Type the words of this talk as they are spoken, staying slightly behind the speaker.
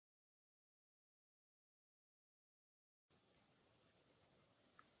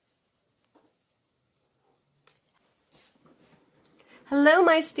Hello,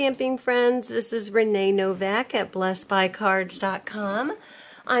 my stamping friends. This is Renee Novak at blessedbycards.com.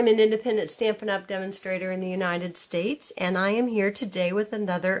 I'm an independent Stampin' Up! Demonstrator in the United States, and I am here today with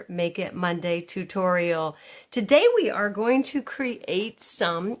another Make It Monday tutorial. Today we are going to create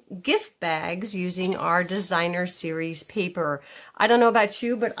some gift bags using our designer series paper. I don't know about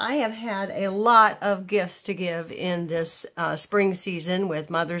you, but I have had a lot of gifts to give in this spring season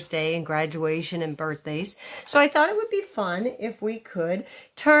with Mother's Day and graduation and birthdays. So I thought it would be fun if we could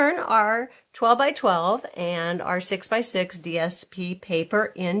turn our 12 by 12 and our 6 by 6 DSP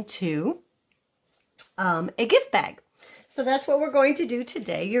paper into a gift bag. So that's what we're going to do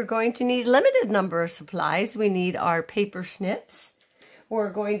today. You're going to need a limited number of supplies. We need our paper snips. We're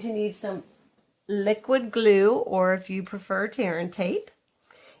going to need some liquid glue, or if you prefer, tear and tape.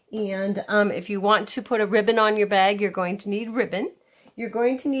 And if you want to put a ribbon on your bag, you're going to need ribbon. You're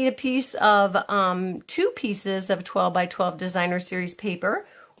going to need a piece of 2 pieces of 12 by 12 designer series paper,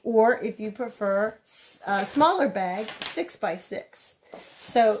 or if you prefer a smaller bag, 6 by 6.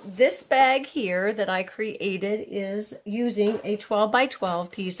 So this bag here that I created is using a 12 by 12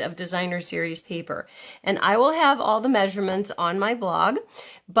 piece of designer series paper. And I will have all the measurements on my blog,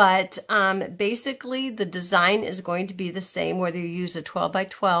 but basically the design is going to be the same whether you use a 12 by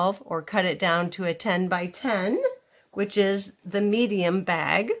 12 or cut it down to a 10 by 10, which is the medium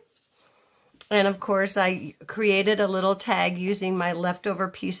bag. And of course, I created a little tag using my leftover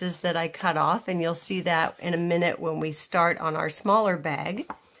pieces that I cut off, and you'll see that in a minute when we start on our smaller bag.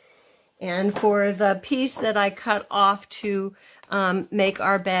 And for the piece that I cut off to make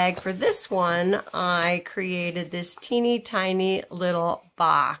our bag for this one, I created this teeny tiny little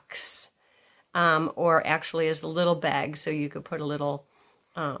box, or actually as a little bag, so you could put a little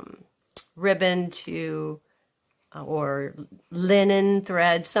ribbon to or linen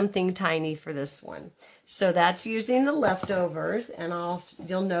thread, something tiny for this one. So that's using the leftovers, and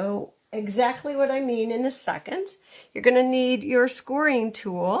you'll know exactly what I mean in a second. You're going to need your scoring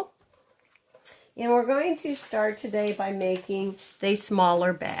tool, and we're going to start today by making the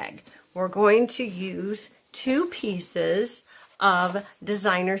smaller bag. We're going to use 2 pieces of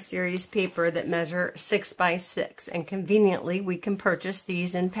designer series paper that measure 6 by 6, and conveniently we can purchase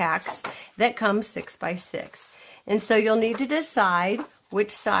these in packs that come 6 by 6. And so you'll need to decide which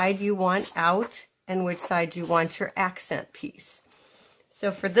side you want out and which side you want your accent piece.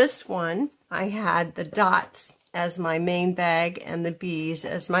 So for this one, I had the dots as my main bag and the bees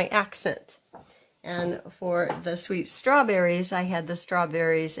as my accent. And for the sweet strawberries, I had the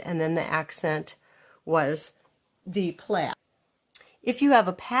strawberries, and then the accent was the plaid. If you have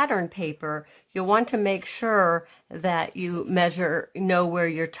a pattern paper, you'll want to make sure that you know where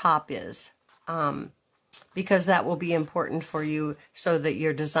your top is. Because that will be important for you so that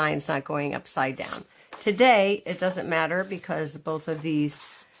your design's not going upside down. Today, it doesn't matter because both of these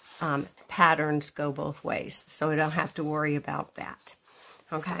patterns go both ways, so we don't have to worry about that.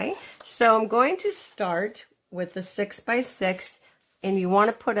 Okay, so I'm going to start with the 6 by 6, and you want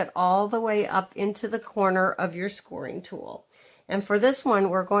to put it all the way up into the corner of your scoring tool. And for this one,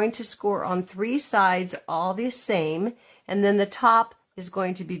 we're going to score on 3 sides all the same, and then the top is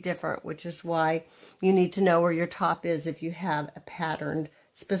going to be different, which is why you need to know where your top is if you have a patterned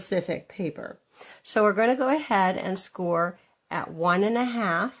specific paper. So we're going to go ahead and score at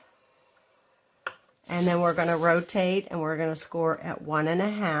 1.5, and then we're going to rotate and we're going to score at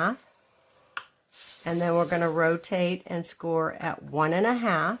 1.5, and then we're going to rotate and score at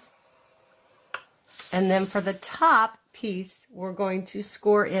 1.5, and then for the top piece we're going to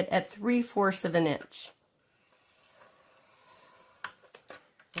score it at 3/4 of an inch.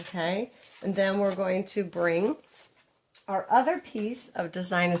 Okay, and then we're going to bring our other piece of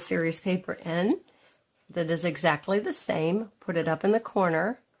designer series paper in that is exactly the same, put it up in the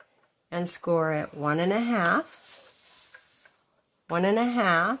corner, and score at 1.5,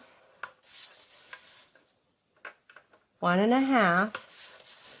 1.5,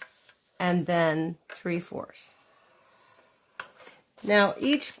 1.5, and then 3/4. Now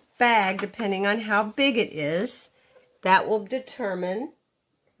each bag, depending on how big it is, that will determine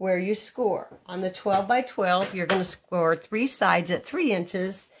where you score. On the 12 by 12, you're going to score 3 sides at 3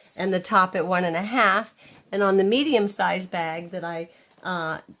 inches and the top at 1.5. And on the medium-sized bag that I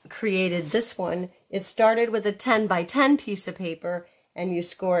created, this one, it started with a 10 by 10 piece of paper, and you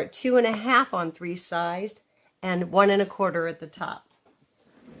score at 2.5 on 3 sides and 1.25 at the top.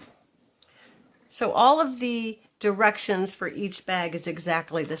 So all of the directions for each bag is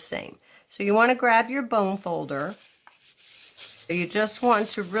exactly the same. So you want to grab your bone folder. You just want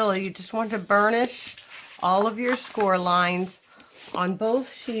to burnish all of your score lines on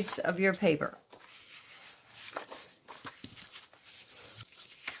both sheets of your paper.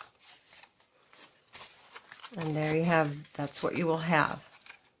 And there you have, that's what you will have.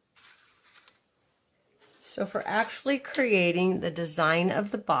 So for actually creating the design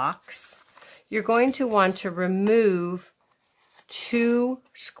of the box, you're going to want to remove 2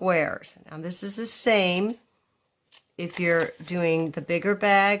 squares. Now this is the same if you're doing the bigger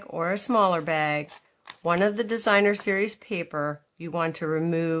bag or a smaller bag. One of the designer series paper, you want to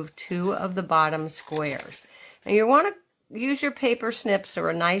remove 2 of the bottom squares. And you want to use your paper snips or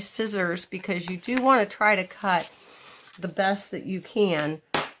a nice scissors, because you do want to try to cut the best that you can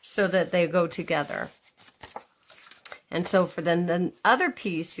so that they go together. And so for then the other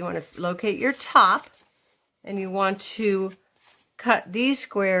piece, you want to locate your top, and you want to cut these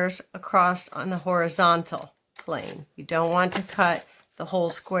squares across on the horizontal plane. You don't want to cut the whole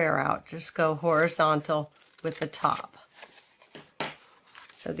square out, just go horizontal with the top.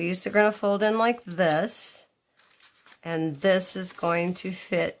 So these are going to fold in like this, and this is going to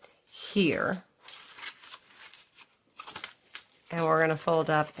fit here. And we're going to fold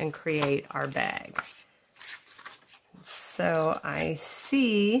up and create our bag. So I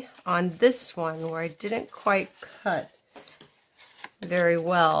see on this one where I didn't quite cut very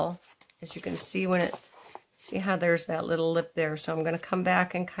well, as you can see when it, see how there's that little lip there. So I'm going to come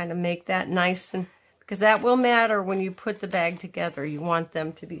back and kind of make that nice, and because that will matter when you put the bag together. You want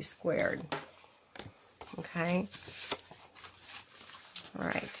them to be squared. Okay. All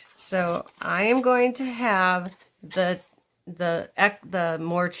right. So I am going to have the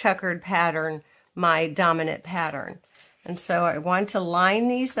more checkered pattern, my dominant pattern. And so I want to line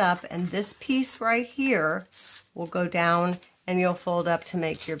these up, and this piece right here will go down and you'll fold up to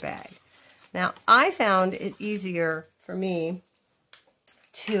make your bag. Now I found it easier for me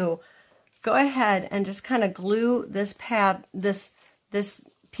to go ahead and just kind of glue this this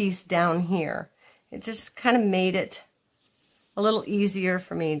piece down here. It just kind of made it a little easier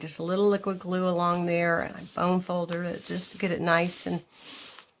for me. Just a little liquid glue along there, and I bone folded it just to get it nice, and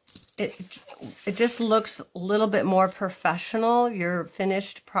it just looks a little bit more professional, your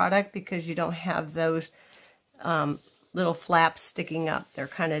finished product, because you don't have those little flaps sticking up. They're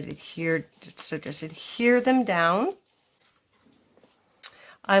kind of adhered, so just adhere them down.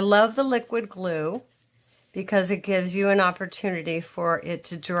 I love the liquid glue because it gives you an opportunity for it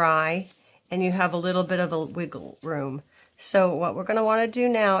to dry, and you have a little bit of a wiggle room. So what we're going to want to do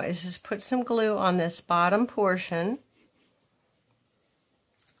now is just put some glue on this bottom portion.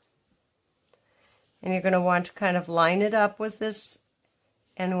 And you're going to want to kind of line it up with this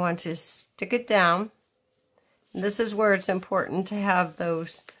and want to stick it down. And this is where it's important to have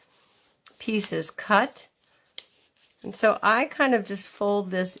those pieces cut. And so I kind of just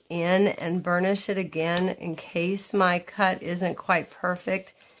fold this in and burnish it again in case my cut isn't quite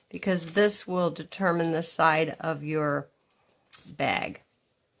perfect, because this will determine the side of your bag.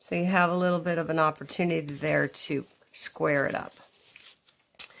 So you have a little bit of an opportunity there to square it up.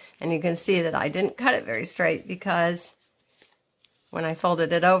 And you can see that I didn't cut it very straight because when I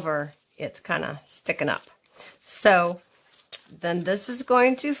folded it over, it's kind of sticking up. So then this is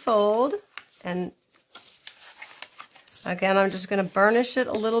going to fold, and again, I'm just going to burnish it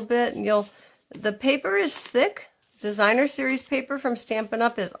a little bit, and the paper is thick. Designer series paper from Stampin'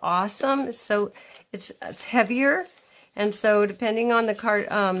 Up! Is awesome. So it's heavier, and so depending on the card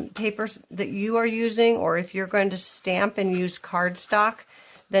papers that you are using, or if you're going to stamp and use cardstock,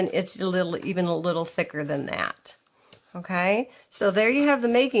 then it's even a little thicker than that. Okay, so there you have the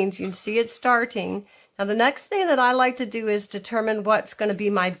makings. You can see it starting. Now the next thing that I like to do is determine what's going to be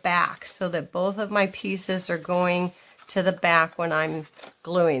my back, so that both of my pieces are going to the back when I'm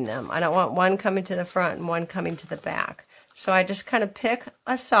gluing them. I don't want one coming to the front and one coming to the back. So I just kind of pick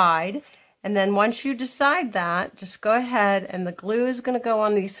a side, and then once you decide that, just go ahead, and the glue is going to go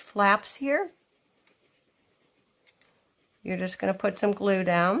on these flaps here. You're just going to put some glue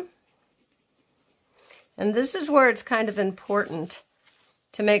down. And this is where it's kind of important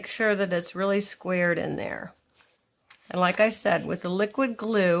to make sure that it's really squared in there. And like I said, with the liquid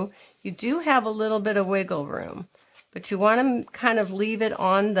glue, you do have a little bit of wiggle room, but you want to kind of leave it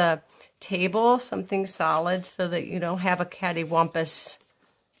on the table, something solid, so that you don't have a cattywampus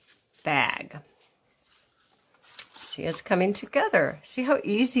bag. See, it's coming together. See how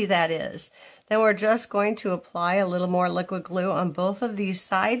easy that is? Then we're just going to apply a little more liquid glue on both of these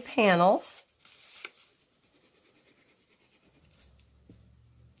side panels.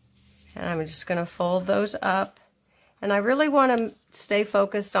 And I'm just going to fold those up. And I really want to stay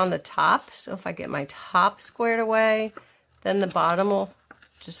focused on the top. So if I get my top squared away, then the bottom will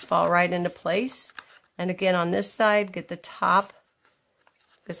just fall right into place. And again, on this side, get the top,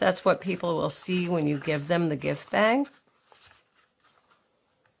 because that's what people will see when you give them the gift bag.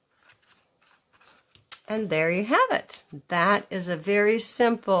 And there you have it. That is a very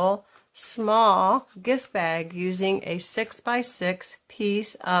simple, small gift bag using a 6x6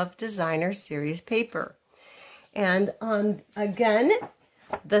 piece of designer series paper. And again,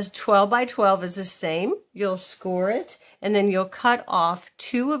 the 12 by 12 is the same. You'll score it, and then you'll cut off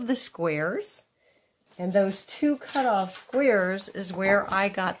 2 of the squares. And those 2 cut off squares is where I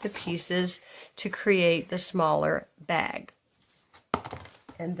got the pieces to create the smaller bag.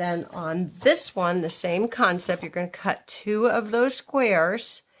 And then on this one, the same concept, you're going to cut 2 of those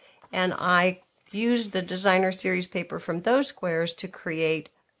squares, and I used the designer series paper from those squares to create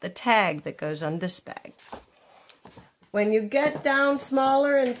the tag that goes on this bag. When you get down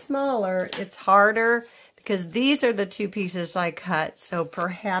smaller and smaller, it's harder because these are the 2 pieces I cut, so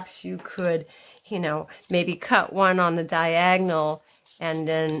perhaps you could, you know, maybe cut one on the diagonal and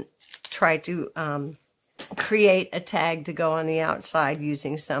then try to create a tag to go on the outside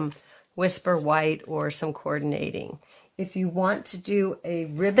using some Whisper White or some coordinating. If you want to do a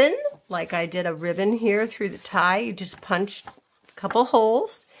ribbon, like I did a ribbon here through the tie, you just punch a couple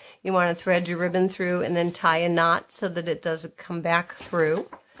holes. You want to thread your ribbon through and then tie a knot so that it doesn't come back through.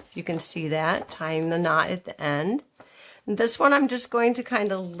 You can see that, tying the knot at the end. And this one I'm just going to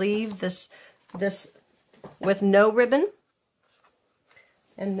kind of leave this with no ribbon.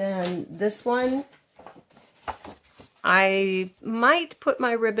 And then this one, I might put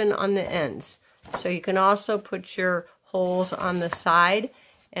my ribbon on the ends. So you can also put your holes on the side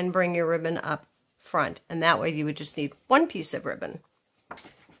and bring your ribbon up front. And that way you would just need 1 piece of ribbon.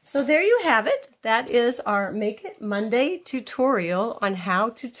 So there you have it. That is our Make It Monday tutorial on how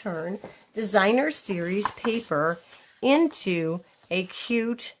to turn designer series paper into a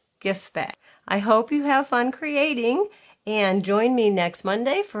cute gift bag. I hope you have fun creating, and join me next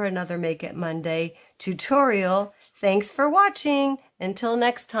Monday for another Make It Monday tutorial. Thanks for watching. Until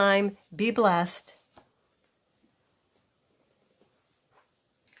next time, be blessed.